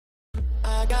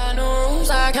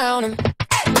I count 'em.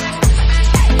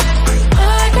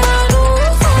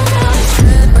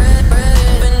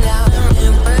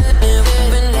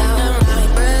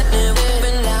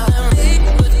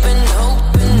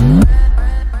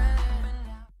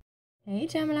 Hey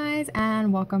Geminis,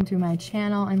 and welcome to my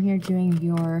channel. I'm here doing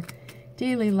your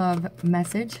daily love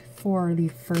message for the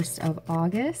 1st of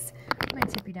August. I'm going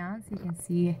to tip you down so you can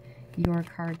see your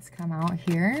cards come out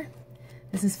here.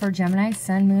 This is for Gemini,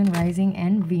 Sun, Moon, Rising,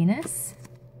 and Venus.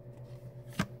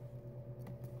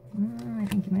 I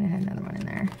think you might have had another one in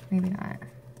there. Maybe not.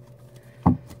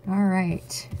 All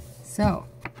right. So,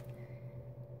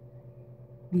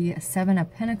 the 7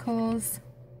 of Pentacles,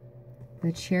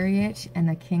 the Chariot, and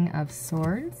the King of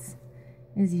Swords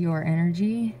is your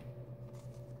energy.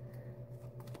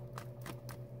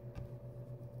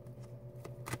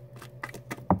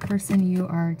 The person you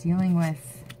are dealing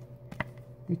with,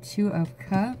 the 2 of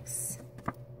Cups.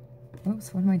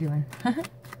 Oops, what am I doing?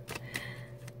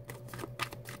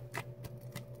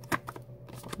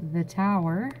 The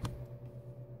Tower.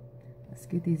 Let's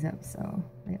scoot these up so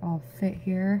they all fit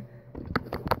here.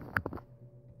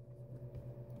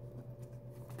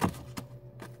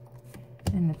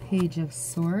 And the Page of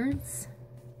Swords.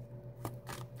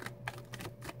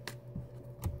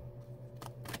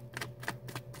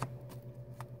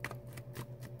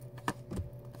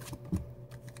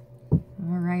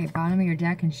 Alright, bottom of your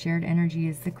deck and shared energy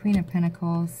is the Queen of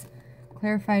Pentacles,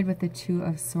 clarified with the 2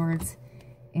 of Swords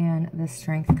and the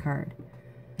Strength card.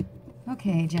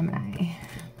 Okay, Gemini.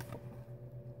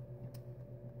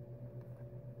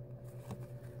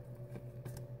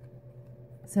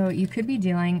 So you could be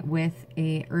dealing with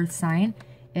a earth sign.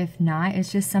 If not,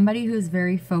 it's just somebody who's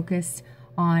very focused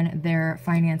on their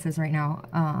finances right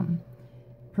now,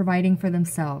 providing for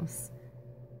themselves,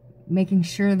 making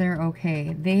sure they're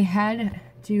okay. They had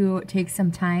to take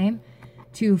some time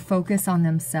to focus on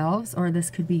themselves, or this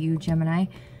could be you, Gemini,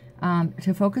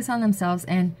 to focus on themselves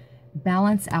and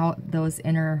balance out those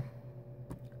inner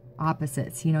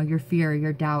opposites, you know, your fear,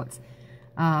 your doubts.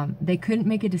 They couldn't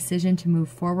make a decision to move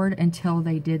forward until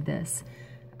they did this.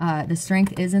 The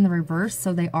Strength is in the reverse,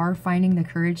 so they are finding the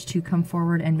courage to come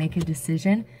forward and make a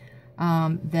decision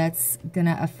that's going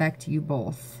to affect you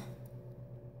both.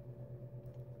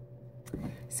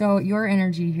 So your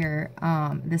energy here,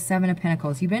 the 7 of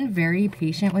Pentacles, you've been very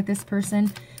patient with this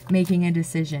person making a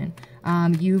decision.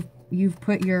 You've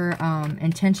put your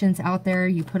intentions out there,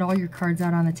 you put all your cards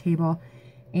out on the table,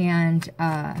 and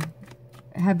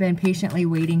have been patiently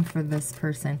waiting for this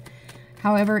person.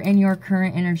 However, in your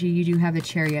current energy, you do have the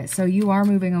Chariot. So you are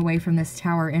moving away from this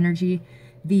Tower energy.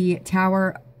 The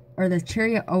Tower, or the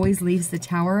Chariot, always leaves the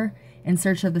Tower in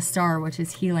search of the Star, which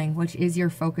is healing, which is your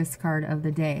focus card of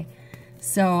the day.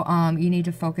 So you need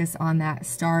to focus on that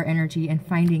Star energy and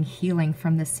finding healing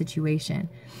from this situation.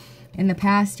 In the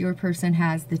past, your person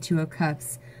has the 2 of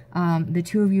Cups. The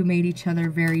two of you made each other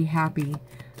very happy.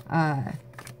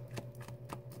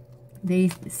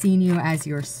 They've seen you as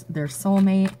their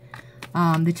soulmate.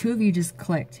 The two of you just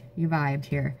clicked. You vibed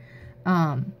here.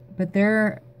 But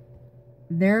they're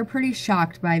pretty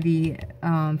shocked by the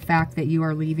fact that you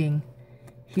are leaving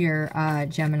here,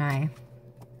 Gemini.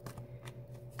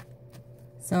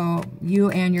 So you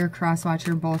and your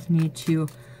cross-watcher both need to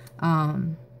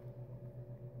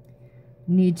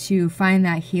find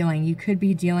that healing. You could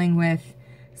be dealing with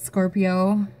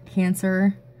Scorpio,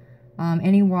 Cancer,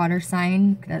 any water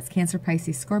sign. That's Cancer,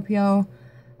 Pisces, Scorpio,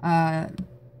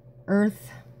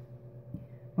 Earth,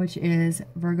 which is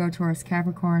Virgo, Taurus,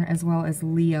 Capricorn, as well as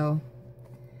Leo.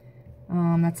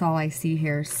 That's all I see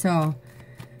here. So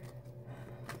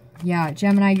yeah,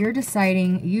 Gemini, you're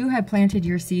deciding, you had planted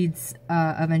your seeds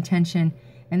of intention,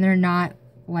 and they're not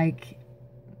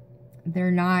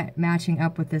matching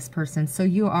up with this person. So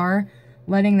you are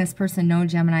letting this person know,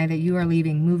 Gemini, that you are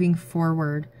leaving, moving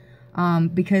forward,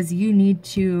 because you need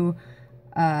to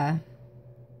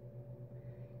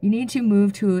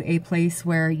move to a place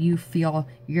where you feel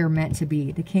you're meant to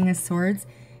be. The King of Swords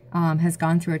has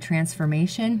gone through a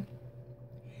transformation,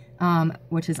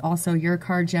 which is also your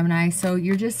card, Gemini. So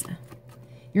you're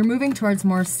moving towards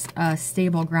more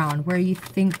stable ground where you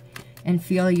think and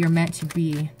feel you're meant to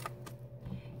be.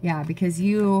 Yeah, because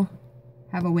you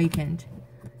have awakened.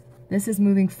 This is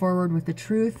moving forward with the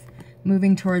truth,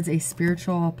 moving towards a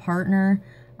spiritual partner,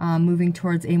 moving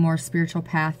towards a more spiritual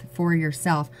path for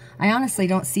yourself. I honestly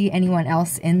don't see anyone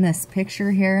else in this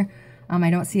picture here. I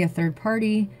don't see a third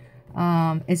party.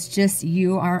 It's just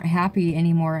you aren't happy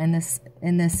anymore in this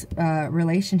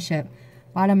relationship.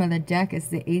 Bottom of the deck is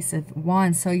the Ace of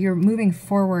Wands. So you're moving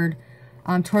forward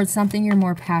towards something you're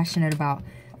more passionate about.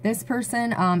 This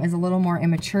person is a little more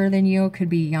immature than you, could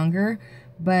be younger,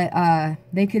 but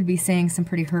they could be saying some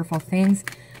pretty hurtful things.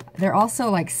 They're also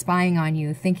like spying on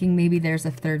you, thinking maybe there's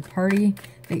a third party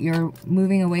that you're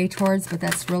moving away towards, but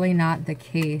that's really not the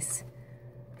case.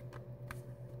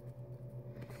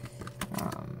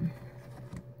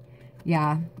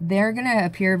 Yeah, they're going to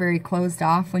appear very closed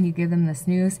off when you give them this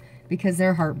news because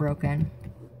they're heartbroken.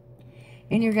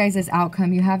 In your guys'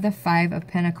 outcome, you have the 5 of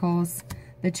Pentacles,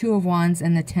 the 2 of Wands,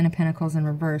 and the 10 of Pentacles in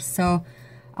reverse. So,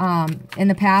 in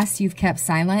the past, you've kept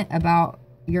silent about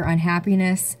your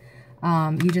unhappiness.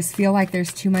 You just feel like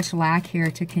there's too much lack here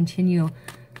to continue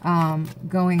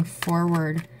going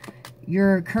forward.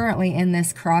 You're currently in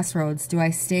this crossroads. Do I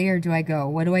stay or do I go?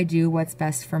 What do I do? What's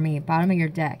best for me? Bottom of your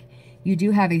deck. You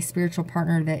do have a spiritual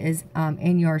partner that is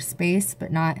in your space,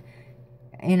 but not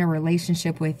in a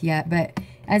relationship with yet. But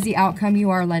as the outcome, you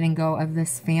are letting go of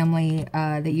this family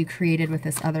that you created with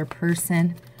this other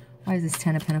person. Why is this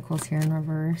 10 of Pentacles here in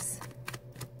reverse?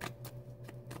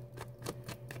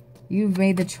 You've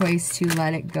made the choice to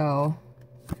let it go.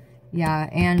 Yeah,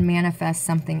 and manifest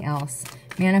something else.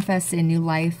 Manifest a new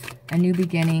life, a new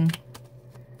beginning.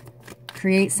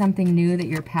 Create something new that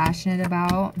you're passionate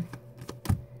about.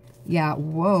 Yeah,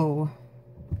 whoa.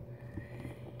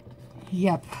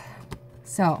 Yep.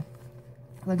 So,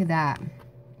 look at that.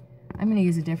 I'm going to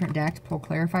use a different deck to pull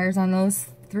clarifiers on those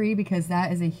 3 because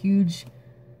that is a huge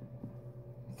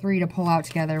 3 to pull out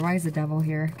together. Why is the Devil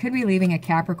here? Could be leaving a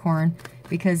Capricorn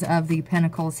because of the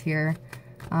Pentacles here.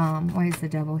 Why is the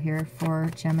Devil here for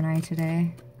Gemini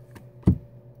today?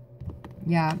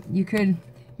 Yeah,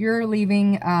 you're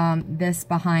leaving this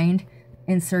behind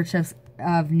in search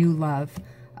of new love,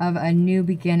 of a new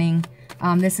beginning.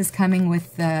 This is coming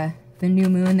with the new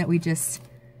moon that we just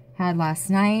had last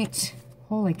night.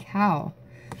 Holy cow.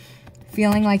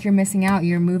 Feeling like you're missing out.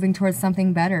 You're moving towards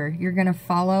something better. You're going to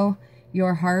follow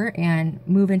your heart and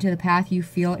move into the path you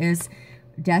feel is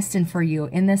destined for you.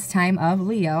 In this time of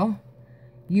Leo,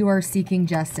 you are seeking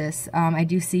justice. I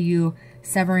do see you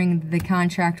severing the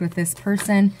contract with this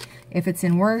person. If it's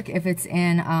in work, if it's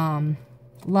in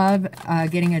love,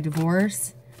 getting a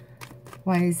divorce.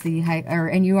 Why is the high,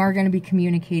 and you are going to be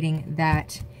communicating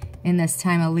that in this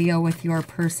time of Leo with your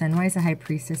person. Why is the High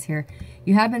Priestess here?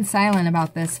 You have been silent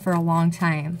about this for a long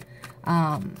time.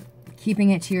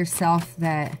 Keeping it to yourself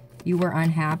that you were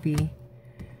unhappy.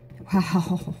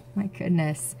 Wow, my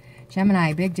goodness.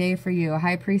 Gemini, big day for you.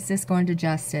 High Priestess going to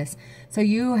justice. So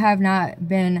you have not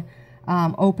been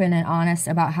open and honest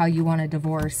about how you want a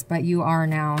divorce, but you are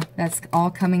now. That's all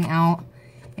coming out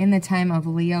in the time of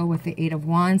Leo with the 8 of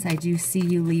Wands. I do see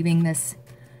you leaving this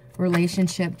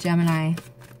relationship, Gemini.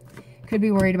 Could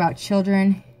be worried about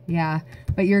children. Yeah,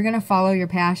 but you're going to follow your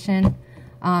passion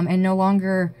and no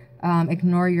longer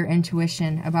ignore your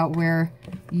intuition about where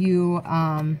you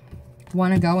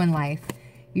want to go in life.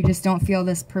 You just don't feel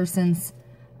this person's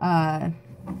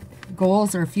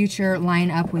goals or future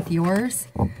line up with yours.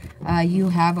 You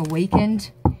have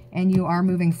awakened and you are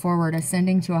moving forward,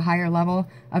 ascending to a higher level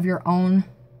of your own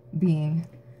being.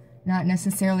 Not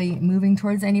necessarily moving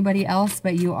towards anybody else,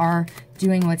 but you are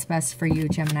doing what's best for you,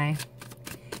 Gemini.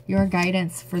 Your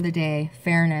guidance for the day,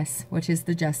 fairness, which is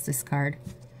the Justice card.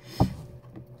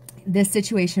 This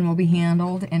situation will be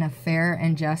handled in a fair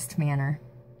and just manner.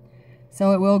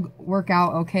 So it will work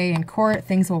out okay in court.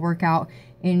 Things will work out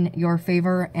in your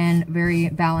favor and very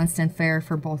balanced and fair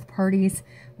for both parties.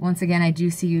 Once again, I do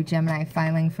see you, Gemini,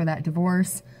 filing for that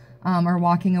divorce or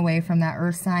walking away from that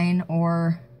earth sign,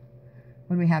 or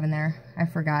what do we have in there? I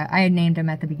forgot. I had named him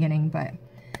at the beginning, but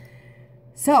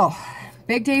so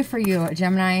big day for you,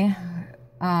 Gemini.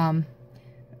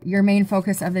 Your main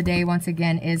focus of the day, once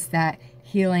again, is that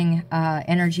healing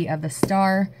energy of the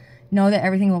star. Know that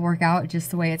everything will work out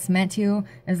just the way it's meant to,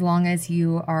 as long as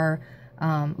you are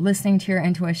listening to your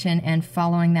intuition and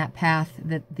following that path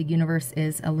that the universe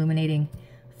is illuminating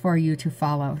for you to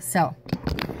follow. So,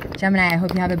 Gemini, I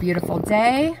hope you have a beautiful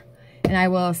day, and I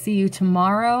will see you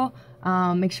tomorrow.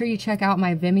 Make sure you check out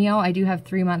my Vimeo. I do have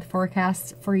 3-month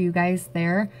forecasts for you guys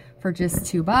there for just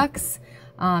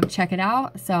 $2. Check it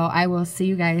out. So I will see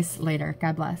you guys later.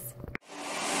 God bless.